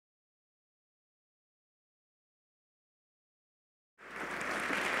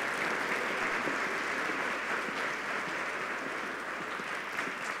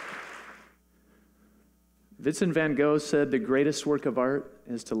Vincent van Gogh said the greatest work of art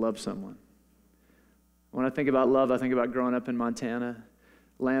is to love someone. When I think about love, I think about growing up in Montana,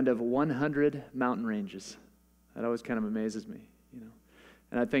 land of 100 mountain ranges. That always kind of amazes me, you know.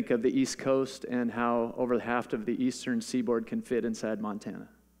 And I think of the East Coast and how over half of the eastern seaboard can fit inside Montana.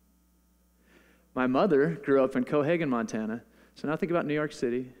 My mother grew up in Cohagen, Montana. So now think about New York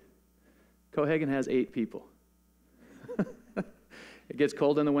City. Cohagen has 8 people. It gets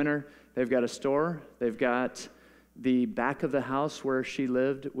cold in the winter. They've got a store. They've got the back of the house where she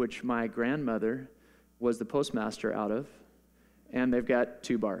lived, which my grandmother was the postmaster out of. And they've got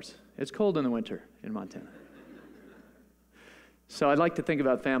 2 bars. It's cold in the winter in Montana. So I like to think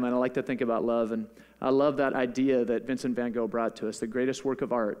about family, and I like to think about love. And I love that idea that Vincent van Gogh brought to us. The greatest work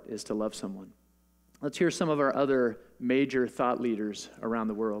of art is to love someone. Let's hear some of our other major thought leaders around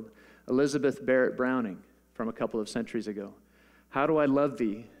the world. Elizabeth Barrett Browning from a couple of centuries ago. How do I love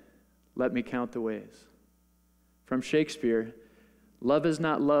thee? Let me count the ways. From Shakespeare, love is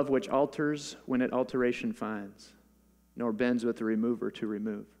not love which alters when it alteration finds, nor bends with the remover to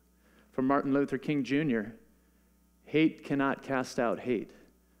remove. From Martin Luther King Jr., hate cannot cast out hate.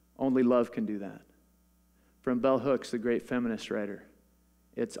 Only love can do that. From Bell Hooks, the great feminist writer,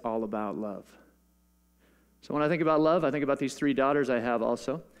 it's all about love. So when I think about love, I think about these 3 daughters I have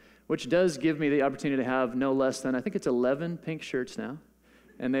also, which does give me the opportunity to have no less than, I think it's 11 pink shirts now.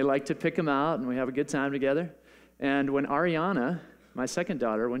 And they like to pick them out, and we have a good time together. And when Ariana, my second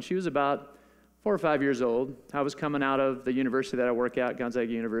daughter, when she was about 4 or 5 years old, I was coming out of the university that I work at,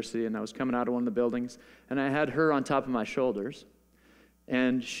 Gonzaga University, and I was coming out of one of the buildings, and I had her on top of my shoulders.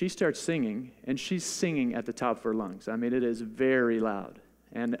 And she starts singing, and she's singing at the top of her lungs. I mean, it is very loud.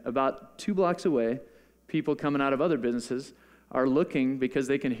 And about 2 blocks away, people coming out of other businesses are looking because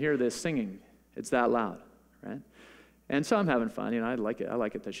they can hear this singing. It's that loud, right? And so I'm having fun. You know, I like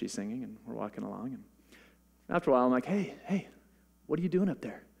it that she's singing, and we're walking along. And after a while, I'm like, hey, what are you doing up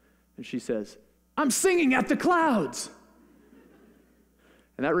there? And she says, I'm singing at the clouds.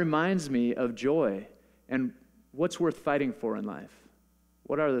 And that reminds me of joy and what's worth fighting for in life.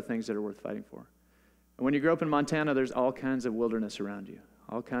 What are the things that are worth fighting for? And when you grow up in Montana, there's all kinds of wilderness around you,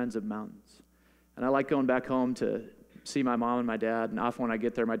 all kinds of mountains. And I like going back home to see my mom and my dad, and often when I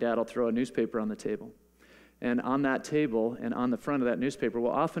get there, my dad will throw a newspaper on the table. And on that table and on the front of that newspaper will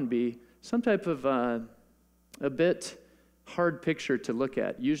often be some type of a bit hard picture to look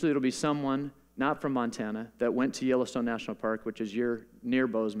at. Usually it'll be someone not from Montana that went to Yellowstone National Park, which is near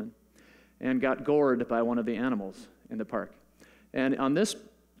Bozeman, and got gored by one of the animals in the park. And on this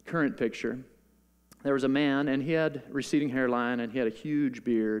current picture, there was a man, and he had receding hairline, and he had a huge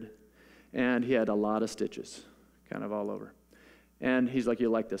beard, and he had a lot of stitches, kind of all over. And he's like,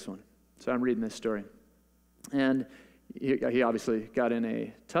 you'll like this one. So I'm reading this story. And he obviously got in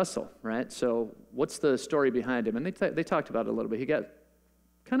a tussle, right? So what's the story behind him? And they talked about it a little bit. He got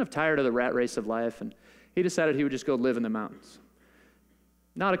kind of tired of the rat race of life, and he decided he would just go live in the mountains.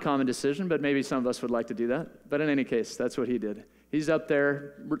 Not a common decision, but maybe some of us would like to do that. But in any case, that's what he did. He's up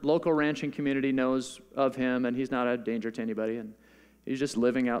there. Local ranching community knows of him, and he's not a danger to anybody. And he's just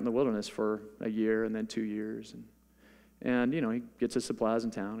living out in the wilderness for a year and then 2 years. And you know, he gets his supplies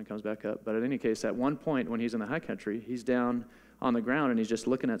in town and comes back up. But in any case, at one point when he's in the high country, he's down on the ground and he's just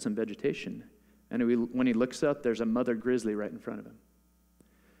looking at some vegetation. And when he looks up, there's a mother grizzly right in front of him.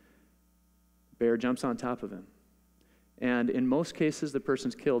 Bear jumps on top of him. And in most cases, the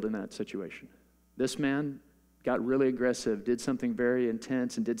person's killed in that situation. This man got really aggressive, did something very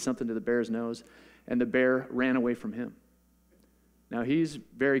intense, and did something to the bear's nose, and the bear ran away from him. Now, he's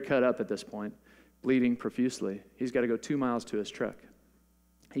very cut up at this point, bleeding profusely. He's got to go 2 miles to his truck.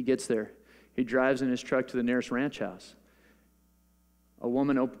 He gets there. He drives in his truck to the nearest ranch house. A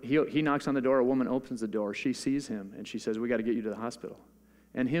woman, he knocks on the door. A woman opens the door. She sees him, and she says, we got to get you to the hospital.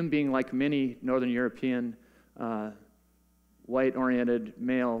 And him being like many Northern European white-oriented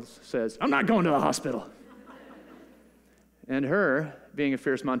males says, I'm not going to the hospital. And her, being a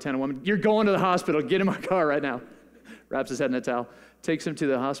fierce Montana woman, you're going to the hospital. Get in my car right now. Wraps his head in a towel, takes him to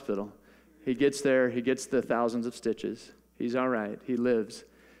the hospital. He gets there. He gets the thousands of stitches. He's all right. He lives.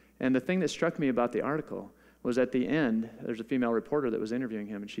 And the thing that struck me about the article was at the end, there's a female reporter that was interviewing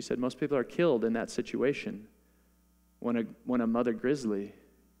him, and she said most people are killed in that situation when a mother grizzly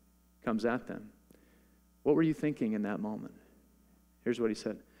comes at them. What were you thinking in that moment? Here's what he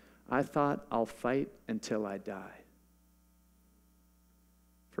said. I thought I'll fight until I die.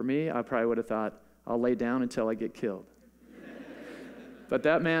 For me, I probably would have thought, I'll lay down until I get killed. But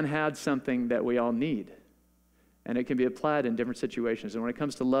that man had something that we all need, and it can be applied in different situations. And when it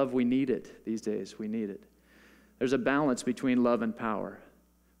comes to love, we need it these days. We need it. There's a balance between love and power.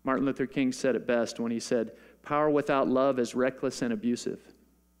 Martin Luther King said it best when he said, Power without love is reckless and abusive.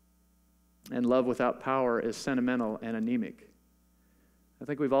 And love without power is sentimental and anemic. I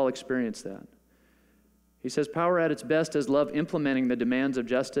think we've all experienced that. He says, power at its best is love implementing the demands of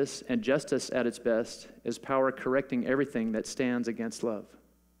justice, and justice at its best is power correcting everything that stands against love.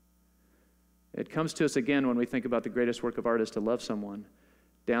 It comes to us again when we think about the greatest work of art is to love someone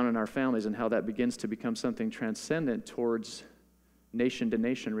down in our families, and how that begins to become something transcendent towards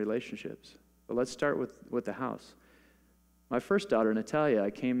nation-to-nation relationships. But let's start with the house. My first daughter, Natalia,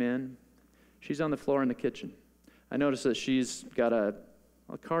 I came in. She's on the floor in the kitchen. I noticed that she's got a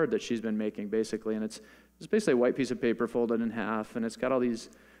card that she's been making, basically, and it's basically a white piece of paper folded in half, and it's got all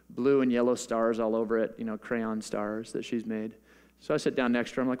these blue and yellow stars all over it, crayon stars that she's made. So I sit down next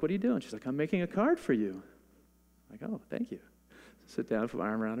to her. I'm like, what are you doing? She's like, I'm making a card for you. I'm like, oh, thank you. Sit down, put my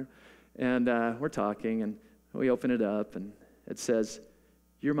arm around her, and we're talking, and we open it up, and it says,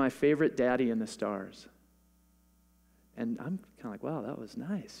 you're my favorite daddy in the stars. And I'm kind of like, wow, that was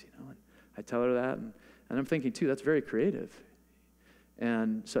nice, and I tell her that, and I'm thinking, too, that's very creative.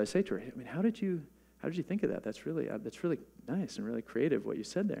 And so I say to her, I mean, how did you think of that? That's really nice and really creative what you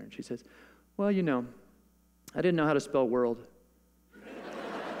said there. And she says, well, I didn't know how to spell world.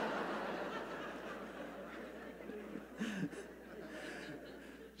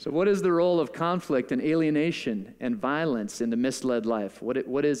 So what is the role of conflict and alienation and violence in the misled life?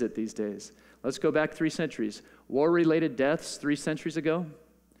 What is it these days? Let's go back 3 centuries. War-related deaths 3 centuries ago.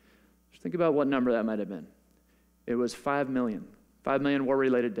 Just think about what number that might have been. It was 5 million. 5 million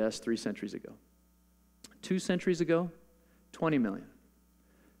war-related deaths 3 centuries ago. 2 centuries ago, 20 million.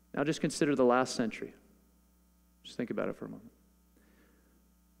 Now just consider the last century. Just think about it for a moment.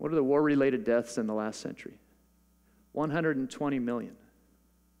 What are the war-related deaths in the last century? 120 million.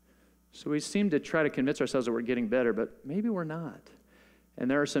 So we seem to try to convince ourselves that we're getting better, but maybe we're not. And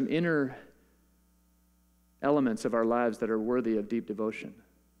there are some inner elements of our lives that are worthy of deep devotion.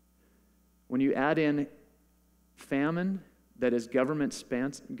 When you add in famine that is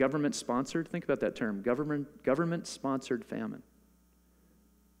government-sponsored, think about that term, government-sponsored famine.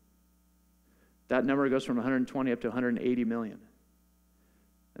 That number goes from 120 up to 180 million.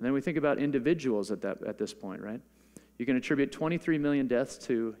 And then we think about individuals at this point, right? You can attribute 23 million deaths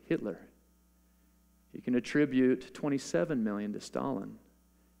to Hitler. You can attribute 27 million to Stalin.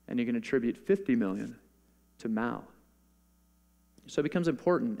 And you can attribute 50 million to Mao. So it becomes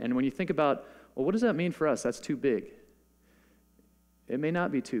important. And when you think about, well, what does that mean for us? That's too big. It may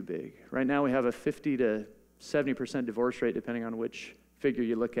not be too big. Right now we have a 50 to 70% divorce rate, depending on which figure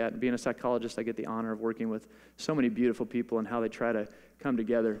you look at. And being a psychologist, I get the honor of working with so many beautiful people and how they try to come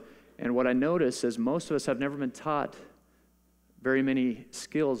together. And what I notice is most of us have never been taught very many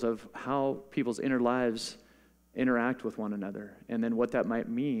skills of how people's inner lives interact with one another, and then what that might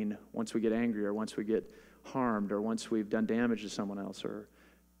mean once we get angry, or once we get harmed, or once we've done damage to someone else, or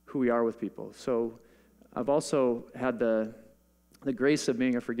who we are with people. So I've also had the grace of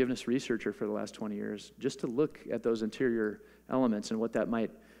being a forgiveness researcher for the last 20 years, just to look at those interior elements and what that might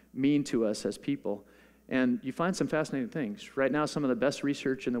mean to us as people. And you find some fascinating things. Right now, some of the best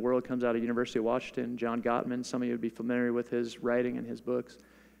research in the world comes out of University of Washington. John Gottman, some of you would be familiar with his writing and his books.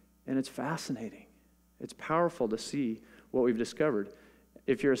 And it's fascinating. It's powerful to see what we've discovered.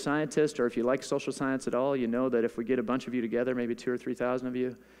 If you're a scientist, or if you like social science at all, you know that if we get a bunch of you together, maybe 2,000 or 3,000 of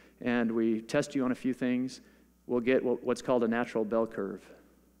you, and we test you on a few things, we'll get what's called a natural bell curve.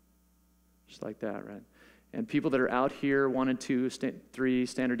 Just like that, right? And people that are out here 1 and 2, 3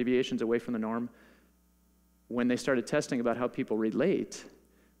 standard deviations away from the norm, when they started testing about how people relate,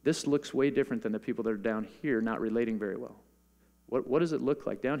 this looks way different than the people that are down here not relating very well. What does it look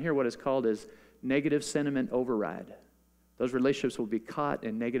like? Down here, what is called is negative sentiment override. Those relationships will be caught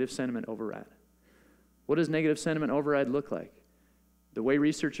in negative sentiment override. What does negative sentiment override look like? The way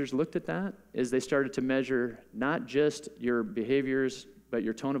researchers looked at that is they started to measure not just your behaviors, but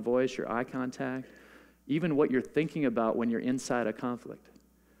your tone of voice, your eye contact, even what you're thinking about when you're inside a conflict.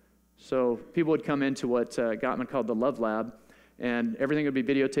 So people would come into what Gottman called the love lab, and everything would be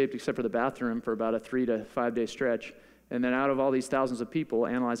videotaped except for the bathroom for about a 3 to 5 day stretch. And then out of all these thousands of people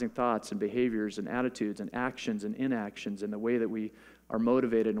analyzing thoughts and behaviors and attitudes and actions and inactions and the way that we are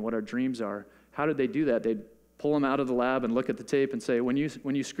motivated and what our dreams are, how did they do that? They'd pull them out of the lab and look at the tape and say, when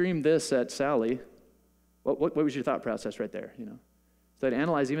you screamed this at Sally, what was your thought process right there? So they'd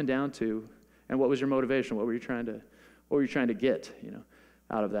analyze even down to, and what was your motivation? What were you trying to get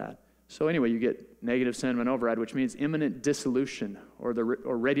out of that? So anyway, you get negative sentiment override, which means imminent dissolution or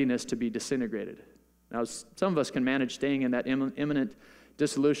readiness to be disintegrated. Now, some of us can manage staying in that imminent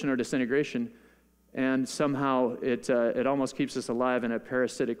dissolution or disintegration, and somehow it almost keeps us alive in a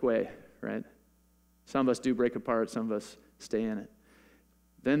parasitic way, right? Some of us do break apart. Some of us stay in it.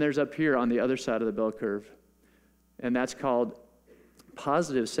 Then there's up here on the other side of the bell curve, and that's called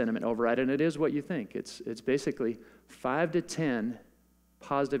positive sentiment override, and it is what you think. It's basically 5 to 10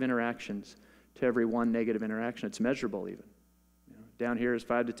 positive interactions to every 1 negative interaction. It's measurable even. Down here is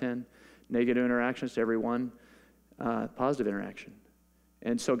 5 to 10 negative interactions to every 1 positive interaction.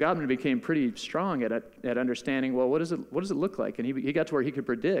 And so Gottman became pretty strong at understanding, well, what does it look like? And he got to where he could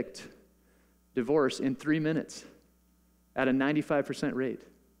predict divorce in 3 minutes at a 95% rate.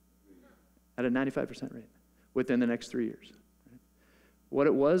 At a 95% rate within the next 3 years. What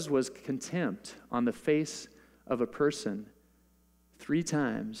it was contempt on the face of a person 3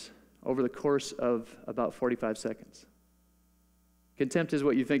 times over the course of about 45 seconds. Contempt is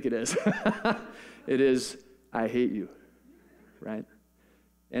what you think it is. It is, I hate you, right?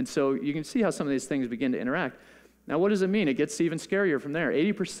 And so you can see how some of these things begin to interact. Now, what does it mean? It gets even scarier from there.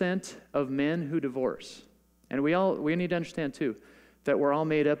 80% of men who divorce, and we need to understand too, that we're all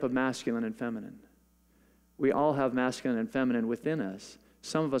made up of masculine and feminine. We all have masculine and feminine within us.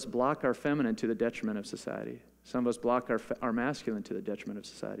 Some of us block our feminine to the detriment of society. Some of us block our masculine to the detriment of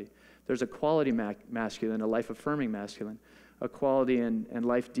society. There's a quality masculine, a life-affirming masculine, a quality and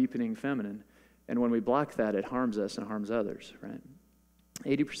life-deepening feminine. And when we block that, it harms us and harms others, right?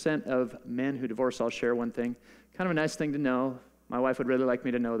 80% of men who divorce, I'll share one thing, kind of a nice thing to know. My wife would really like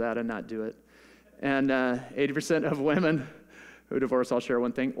me to know that and not do it. And 80% of women who divorce, I'll share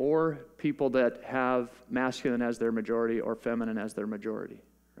one thing, or people that have masculine as their majority or feminine as their majority,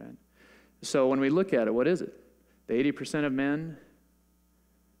 right? So when we look at it, what is it? The 80% of men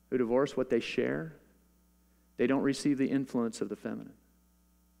who divorce, what they share, they don't receive the influence of the feminine.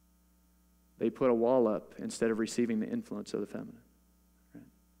 They put a wall up instead of receiving the influence of the feminine.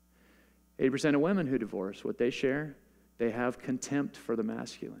 Right? 80% of women who divorce, what they share, they have contempt for the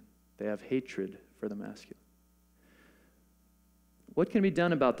masculine. They have hatred for the masculine. What can be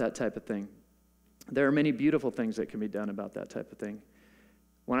done about that type of thing? There are many beautiful things that can be done about that type of thing.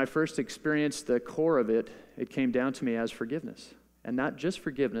 When I first experienced the core of it, it came down to me as forgiveness. And not just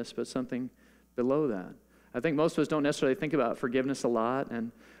forgiveness, but something below that. I think most of us don't necessarily think about forgiveness a lot.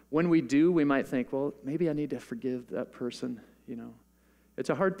 And when we do, we might think, well, maybe I need to forgive that person, you know. It's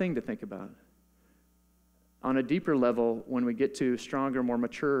a hard thing to think about. On a deeper level, when we get to stronger, more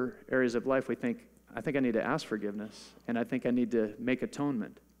mature areas of life, we think, I think I need to ask forgiveness, and I think I need to make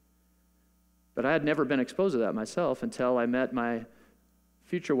atonement. But I had never been exposed to that myself until I met my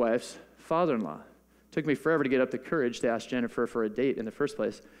future wife's father-in-law. It took me forever to get up the courage to ask Jennifer for a date in the first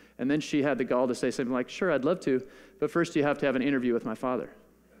place. And then she had the gall to say something like, sure, I'd love to, but first you have to have an interview with my father.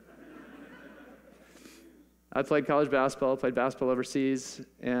 I played college basketball, played basketball overseas,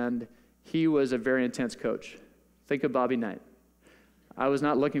 and he was a very intense coach. Think of Bobby Knight. I was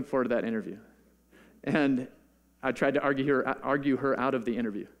not looking forward to that interview. And I tried to argue her out of the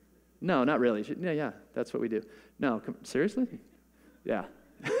interview. No, not really. Yeah, that's what we do. No, seriously? Yeah.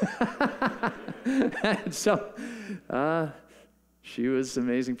 And so she was an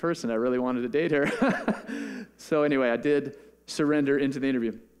amazing person. I really wanted to date her. So anyway, I did surrender into the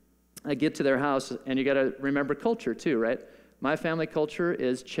interview. I get to their house, and you got to remember culture too, right? My family culture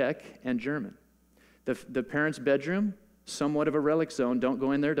is Czech and German. The parents' bedroom, somewhat of a relic zone. Don't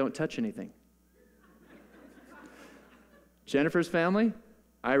go in there. Don't touch anything. Jennifer's family,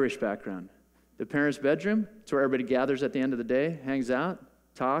 Irish background. The parents' bedroom, it's where everybody gathers at the end of the day, hangs out,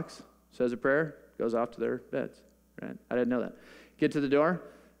 talks, says a prayer, goes off to their beds. Right? I didn't know that. Get to the door,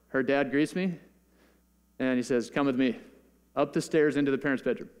 her dad greets me, and he says, come with me, up the stairs into the parents'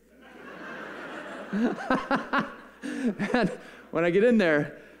 bedroom. And when I get in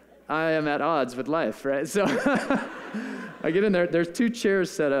there, I am at odds with life, right? So I get in there, there's 2 chairs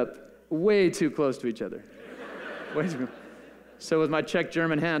set up way too close to each other. Way too close. So with my Czech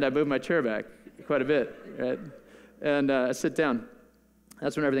German hand, I moved my chair back quite a bit, right? And I sit down.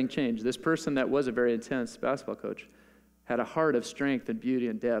 That's when everything changed. This person that was a very intense basketball coach had a heart of strength and beauty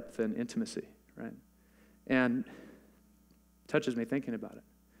and depth and intimacy, right? And touches me thinking about it.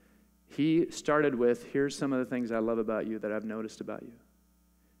 He started with, here's some of the things I love about you that I've noticed about you.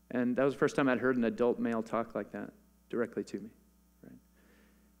 And that was the first time I'd heard an adult male talk like that directly to me, right?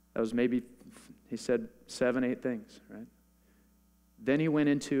 That was maybe, he said 7, 8 things, right? Then he went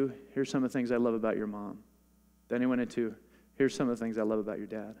into, here's some of the things I love about your mom. Then he went into, here's some of the things I love about your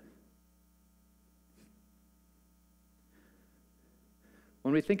dad.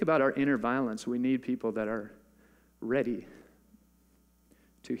 When we think about our inner violence, we need people that are ready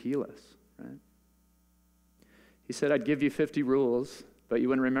to heal us, right? He said, I'd give you 50 rules, but you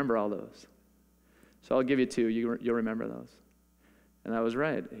wouldn't remember all those. So I'll give you 2. You'll remember those. And I was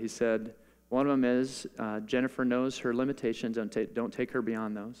right. He said, One of them is Jennifer knows her limitations, don't take her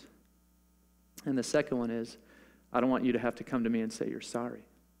beyond those. And the second one is, I don't want you to have to come to me and say you're sorry.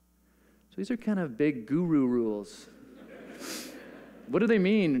 So these are kind of big guru rules. What do they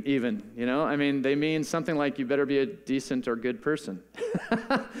mean even, you know? I mean, they mean something like you better be a decent or good person.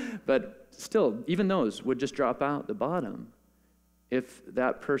 But still, even those would just drop out the bottom if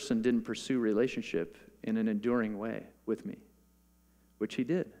that person didn't pursue relationship in an enduring way with me, which he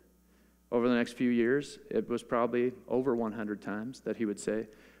did. Over the next few years, it was probably over 100 times that he would say,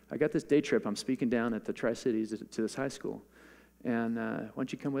 I got this day trip, I'm speaking down at the Tri-Cities to this high school, and why don't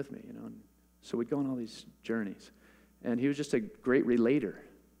you come with me, you know? And so we'd go on all these journeys. And he was just a great relator,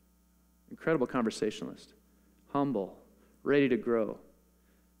 incredible conversationalist, humble, ready to grow,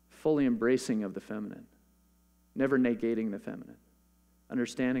 fully embracing of the feminine, never negating the feminine,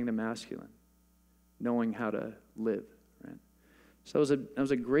 understanding the masculine, knowing how to live, right? So that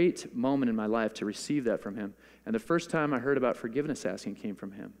was a great moment in my life to receive that from him. And the first time I heard about forgiveness asking came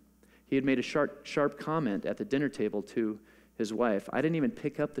from him. He had made a sharp comment at the dinner table to his wife. I didn't even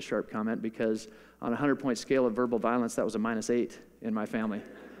pick up the sharp comment because on a 100-point scale of verbal violence, that was a -8 in my family.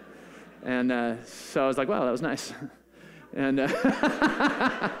 And so I was like, wow, that was nice. And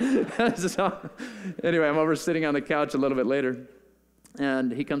so, anyway, I'm over sitting on the couch a little bit later,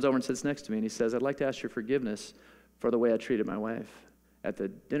 and he comes over and sits next to me, and he says, I'd like to ask your forgiveness for the way I treated my wife at the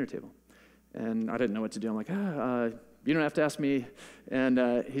dinner table. And I didn't know what to do. I'm like, you don't have to ask me.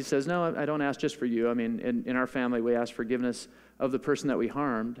 And he says, no, I don't ask just for you. I mean, in our family, we ask forgiveness of the person that we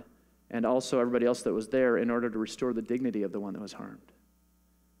harmed and also everybody else that was there in order to restore the dignity of the one that was harmed.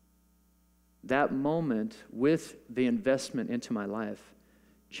 That moment with the investment into my life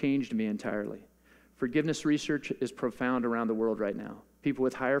changed me entirely. Forgiveness research is profound around the world right now. People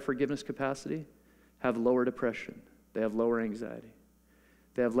with higher forgiveness capacity have lower depression. They have lower anxiety.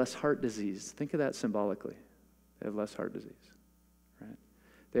 They have less heart disease. Think of that symbolically. They have less heart disease, right?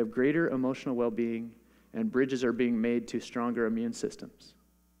 They have greater emotional well-being, and bridges are being made to stronger immune systems.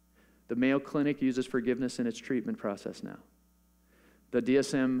 The Mayo Clinic uses forgiveness in its treatment process now. The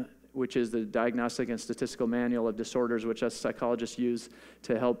DSM, which is the Diagnostic and Statistical Manual of Disorders, which us psychologists use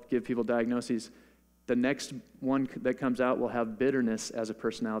to help give people diagnoses, the next one that comes out will have bitterness as a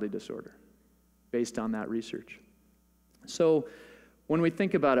personality disorder based on that research. So when we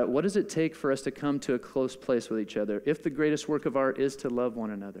think about it, what does it take for us to come to a close place with each other? If the greatest work of art is to love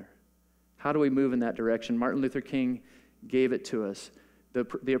one another, how do we move in that direction? Martin Luther King gave it to us.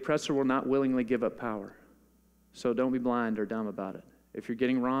 The oppressor will not willingly give up power. So don't be blind or dumb about it. If you're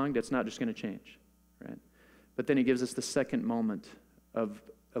getting wronged, it's not just going to change, right? But then he gives us the second moment of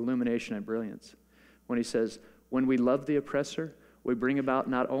illumination and brilliance when he says, when we love the oppressor, we bring about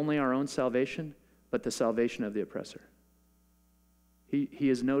not only our own salvation, but the salvation of the oppressor. He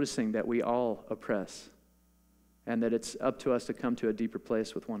is noticing that we all oppress and that it's up to us to come to a deeper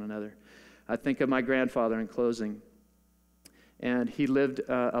place with one another. I think of my grandfather in closing, and he lived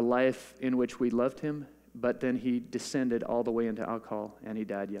a life in which we loved him, but then he descended all the way into alcohol, and he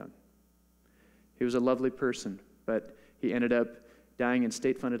died young. He was a lovely person, but he ended up dying in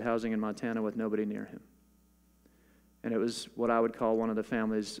state-funded housing in Montana with nobody near him. And it was what I would call one of the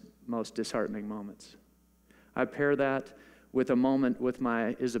family's most disheartening moments. I pair that with a moment with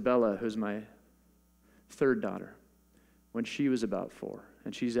my Isabella, who's my third daughter, when she was about 4,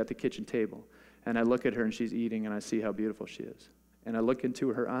 and she's at the kitchen table, and I look at her and she's eating, and I see how beautiful she is. And I look into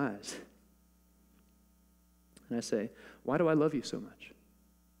her eyes, and I say, why do I love you so much?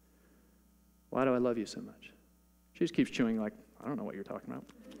 Why do I love you so much? She just keeps chewing like, I don't know what you're talking about.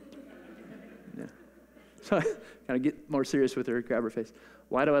 Yeah. So I kind of get more serious with her, grab her face.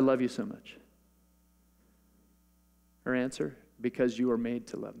 Why do I love you so much? Her answer, because you are made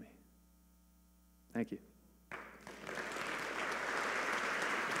to love me. Thank you.